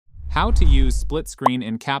How to use split screen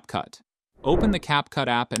in CapCut. Open the CapCut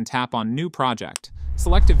app and tap on New Project.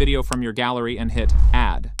 Select a video from your gallery and hit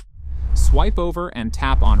Add. Swipe over and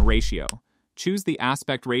tap on Ratio. Choose the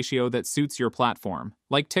aspect ratio that suits your platform,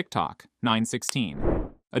 like TikTok, 9:16.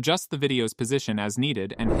 Adjust the video's position as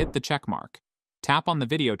needed and hit the check mark. Tap on the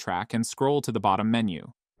video track and scroll to the bottom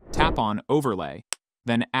menu. Tap on Overlay,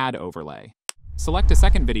 then Add Overlay. Select a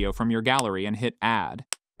second video from your gallery and hit Add.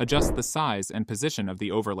 Adjust the size and position of the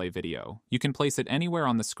overlay video. You can place it anywhere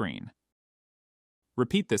on the screen.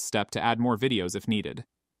 Repeat this step to add more videos if needed.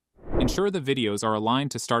 Ensure the videos are aligned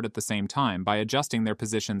to start at the same time by adjusting their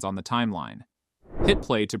positions on the timeline. Hit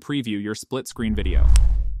play to preview your split screen video.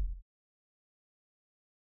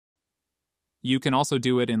 You can also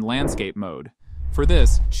do it in landscape mode. For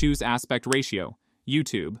this, choose aspect ratio,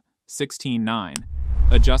 YouTube, 16:9.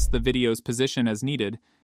 Adjust the video's position as needed.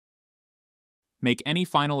 Make any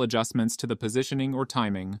final adjustments to the positioning or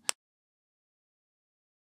timing.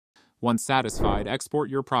 Once satisfied, export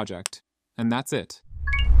your project. And that's it.